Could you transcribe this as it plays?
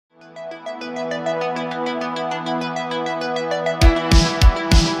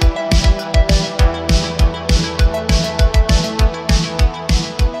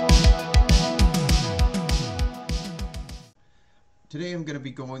I'm going to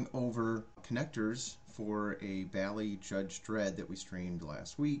be going over connectors for a Bally Judge Dredd that we streamed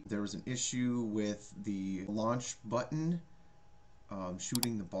last week. There was an issue with the launch button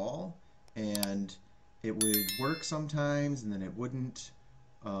shooting the ball, and it would work sometimes and then it wouldn't.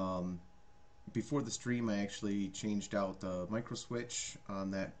 Before the stream I actually changed out the micro switch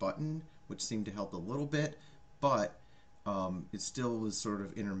on that button, which seemed to help a little bit, but it still was sort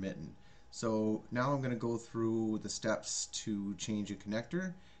of intermittent. So now I'm going to go through the steps to change a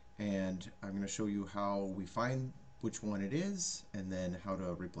connector, and I'm going to show you how we find which one it is and then how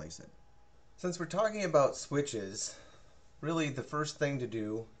to replace it. Since we're talking about switches, really the first thing to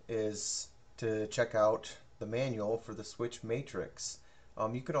do is to check out the manual for the switch matrix.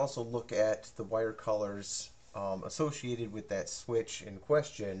 You can also look at the wire colors associated with that switch in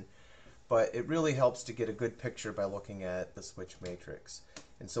question, but it really helps to get a good picture by looking at the switch matrix.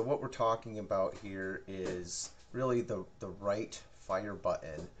 And so what we're talking about here is really the right fire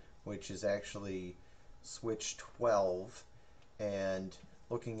button, which is actually switch 12. And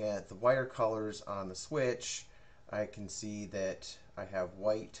looking at the wire colors on the switch, I can see that I have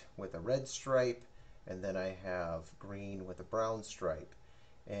white with a red stripe, and then I have green with a brown stripe.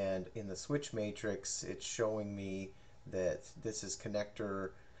 And in the switch matrix, it's showing me that this is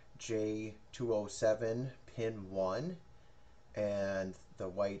connector J207 pin 1, and the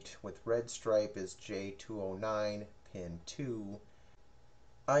white with red stripe is J209 pin 2.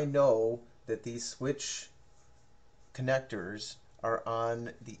 I know that these switch connectors are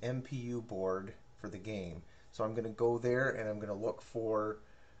on the MPU board for the game. So I'm going to go there and I'm going to look for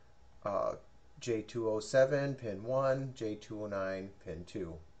J207 pin 1, J209 pin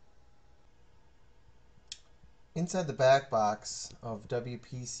 2. Inside the back box of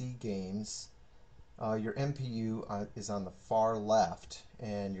WPC games, your MPU is on the far left,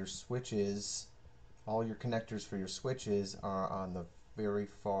 and your switches, all your connectors for your switches are on the very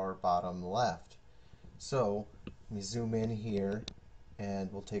far bottom left. So let me zoom in here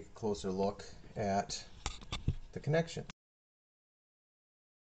and we'll take a closer look at the connection.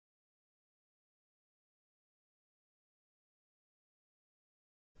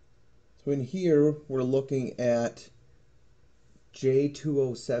 So in here we're looking at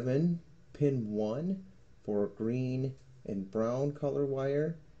J207 pin 1 for green and brown color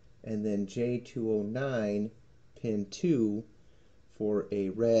wire, and then J209 pin 2 for a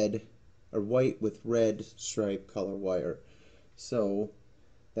red or white with red stripe color wire. So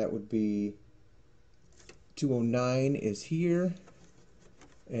that would be 209 is here,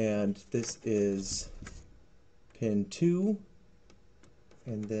 and this is pin 2,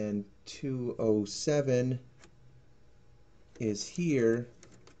 and then 207 is here,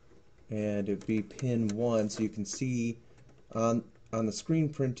 and it'd be pin 1. So you can see on the screen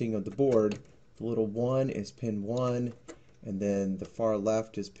printing of the board, the little 1 is pin 1, and then the far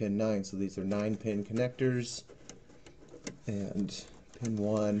left is pin 9. So these are 9-pin connectors, and pin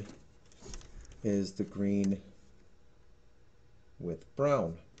 1 is the green with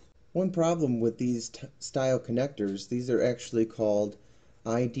brown. One problem with these style connectors, these are actually called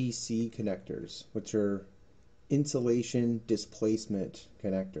IDC connectors, which are insulation displacement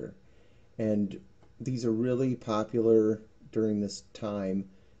connector. And these are really popular during this time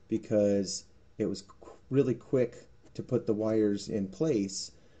because it was really quick to put the wires in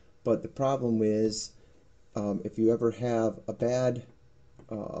place. But the problem is, if you ever have a bad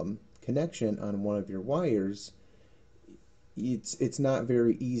connection on one of your wires, it's not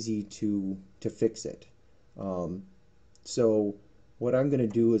very easy to fix it. So what I'm going to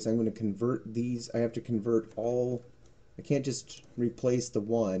do is I'm going to convert these. I have to convert all. I can't just replace the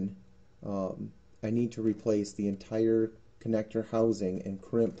one. I need to replace the entire connector housing and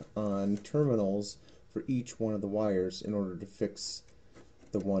crimp on terminals for each one of the wires in order to fix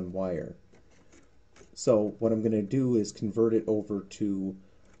the one wire. So what I'm going to do is convert it over to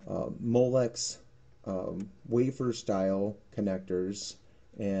Molex wafer style connectors,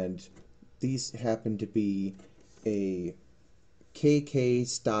 and these happen to be a KK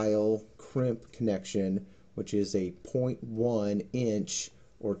style crimp connection, which is a 0.1 inch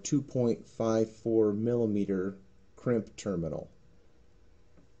or 2.54 millimeter crimp terminal.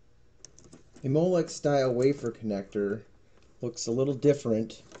 A Molex style wafer connector looks a little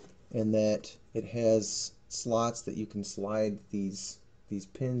different in that it has slots that you can slide these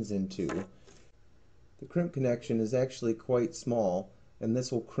pins into. The crimp connection is actually quite small, and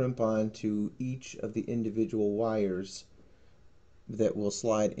this will crimp onto each of the individual wires that will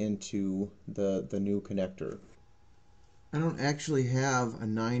slide into the new connector. I don't actually have a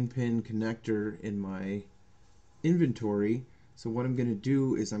 9-pin connector in my inventory, so what I'm going to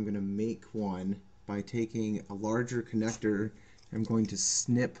do is I'm going to make one by taking a larger connector I'm going to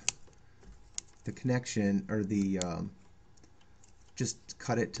snip the connection, or the just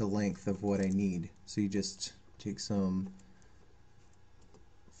cut it to length of what I need. So you just take some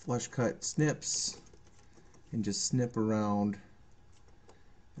flush cut snips and just snip around,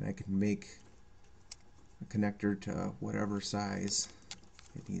 and I can make a connector to whatever size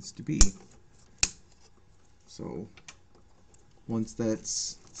it needs to be. So once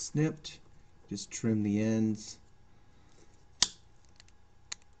that's snipped, just trim the ends.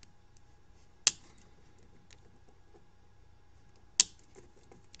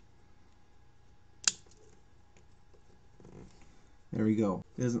 There we go.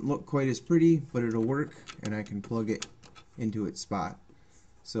 It doesn't look quite as pretty, but it'll work, and I can plug it into its spot.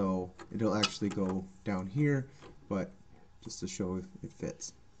 So it'll actually go down here, but just to show if it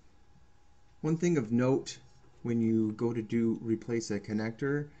fits. One thing of note when you go to replace a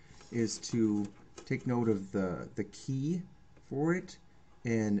connector is to take note of the key for it.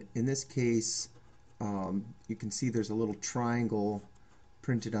 And in this case, you can see there's a little triangle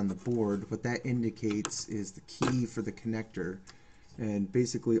printed on the board. What that indicates is the key for the connector. And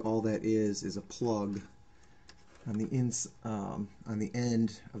basically all that is a plug on the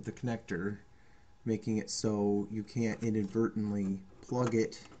end of the connector, making it so you can't inadvertently plug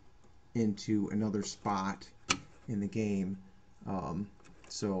it into another spot in the game.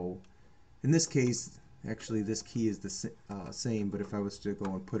 So in this case, actually this key is the same, but if I was to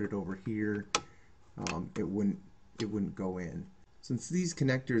go and put it over here, it wouldn't go in. Since these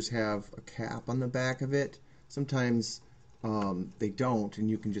connectors have a cap on the back of it, sometimes they don't, and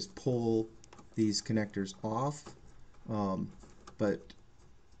you can just pull these connectors off. But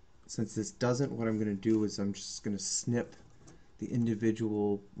since this doesn't, what I'm going to do is I'm just going to snip the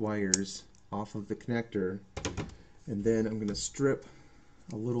individual wires off of the connector, and then I'm going to strip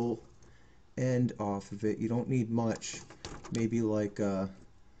a little end off of it. You don't need much, maybe like an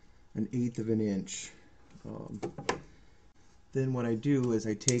 1/8 of an inch. Then what I do is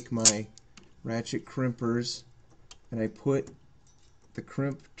I take my ratchet crimpers and I put the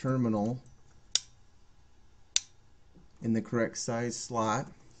crimp terminal in the correct size slot,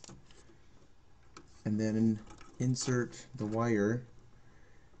 and then insert the wire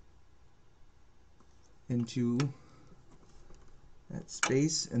into that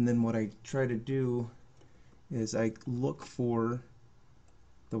space. And then what I try to do is I look for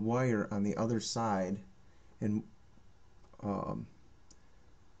the wire on the other side, and I'll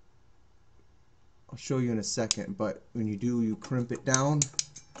show you in a second, but when you do, you crimp it down,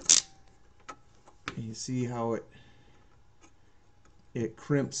 and you see how it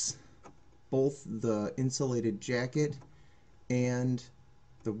crimps both the insulated jacket and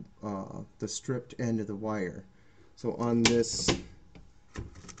the stripped end of the wire. So on this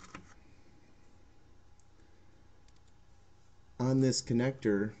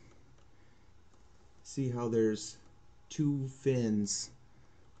connector, see how there's two fins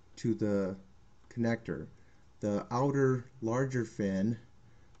to the connector. The outer larger fin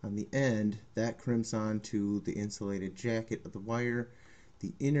on the end, that crimps onto the insulated jacket of the wire.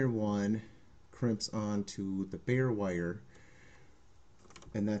 The inner one crimps onto the bare wire,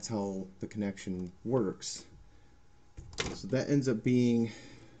 and that's how the connection works. So that ends up being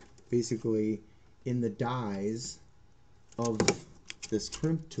basically in the dies of this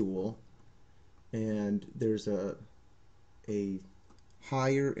crimp tool, and there's a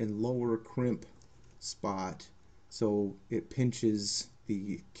higher and lower crimp spot, so it pinches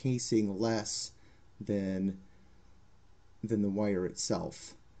the casing less than the wire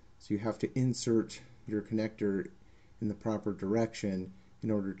itself. So you have to insert your connector in the proper direction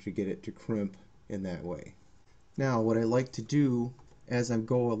in order to get it to crimp in that way. Now what I like to do as I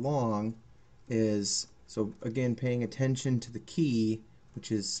go along is, so again, paying attention to the key,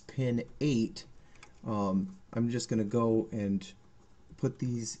 which is pin 8, I'm just going to go and put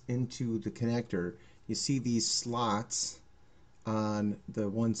these into the connector. You see these slots on the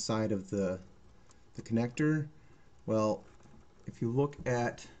one side of the connector. Well, if you look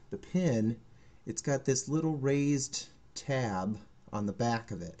at the pin, it's got this little raised tab on the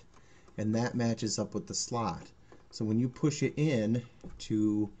back of it, and that matches up with the slot. So when you push it in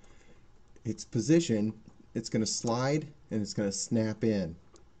to its position, it's going to slide and it's going to snap in,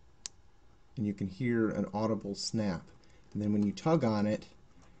 and you can hear an audible snap. And then when you tug on it,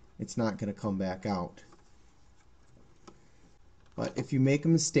 it's not going to come back out. But if you make a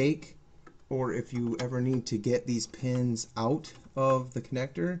mistake, or if you ever need to get these pins out of the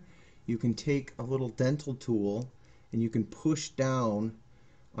connector, you can take a little dental tool and you can push down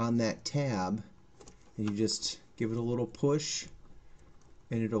on that tab, and you just give it a little push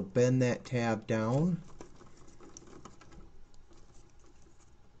and it'll bend that tab down,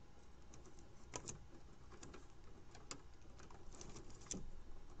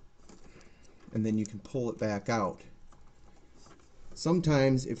 and then you can pull it back out.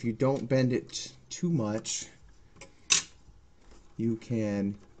 Sometimes if you don't bend it too much, you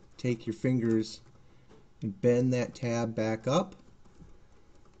can take your fingers and bend that tab back up,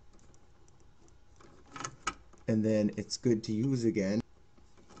 and then it's good to use again.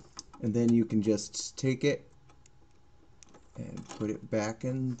 And then you can just take it and put it back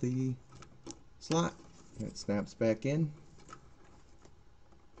in the slot. It snaps back in.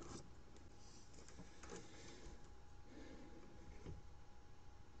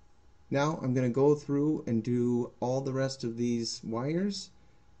 Now I'm going to go through and do all the rest of these wires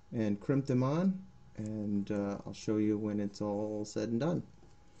and crimp them on, and I'll show you when it's all said and done.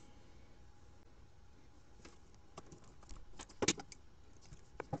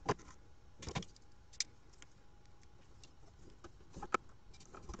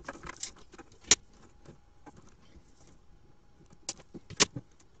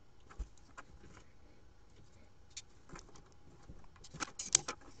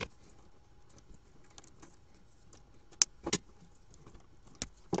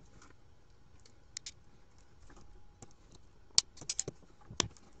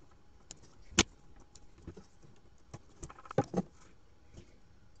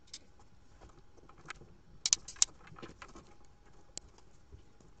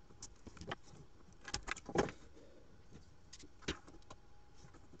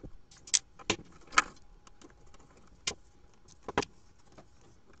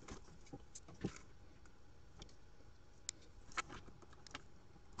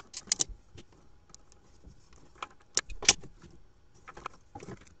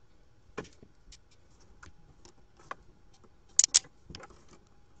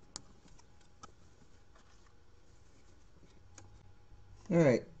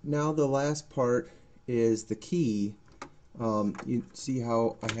 Alright, now the last part is the key. You see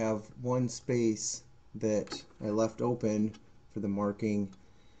how I have one space that I left open for the marking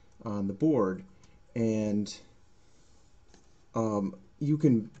on the board, and you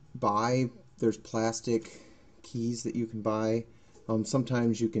can buy, there's plastic keys that you can buy.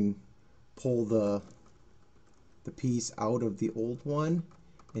 Sometimes you can pull the piece out of the old one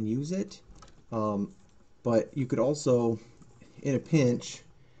and use it, but you could also, in a pinch,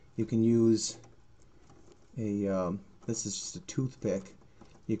 you can use a this is just a toothpick.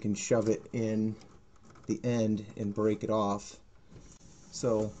 You can shove it in the end and break it off.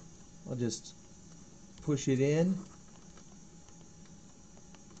 So I'll just push it in,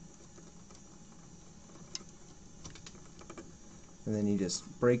 and then you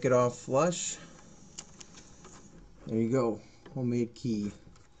just break it off flush. There you go, homemade key.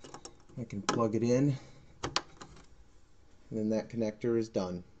 I can plug it in, and then that connector is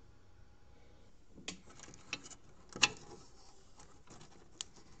done.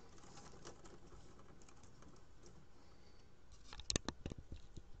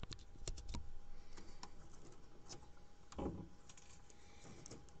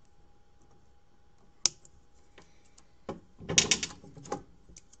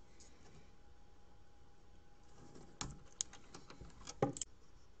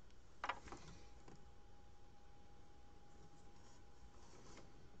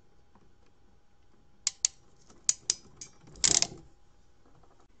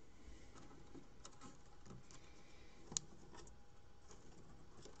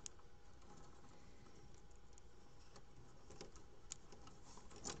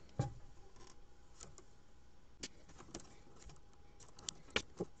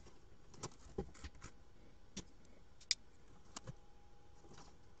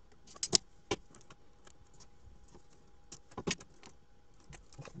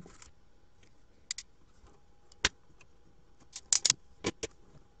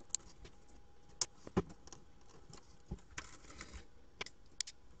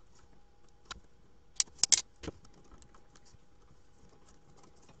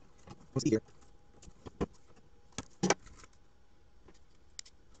 What's here?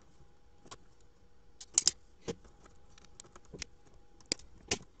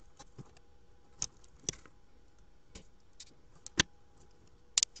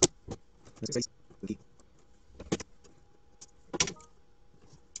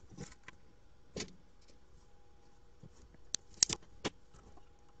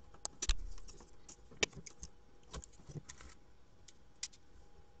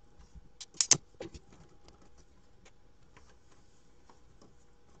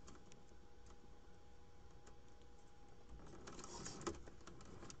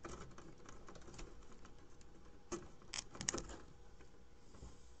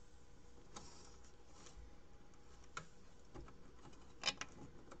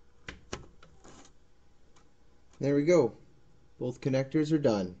 There we go. Both connectors are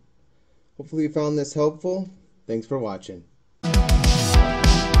done. Hopefully you found this helpful. Thanks for watching.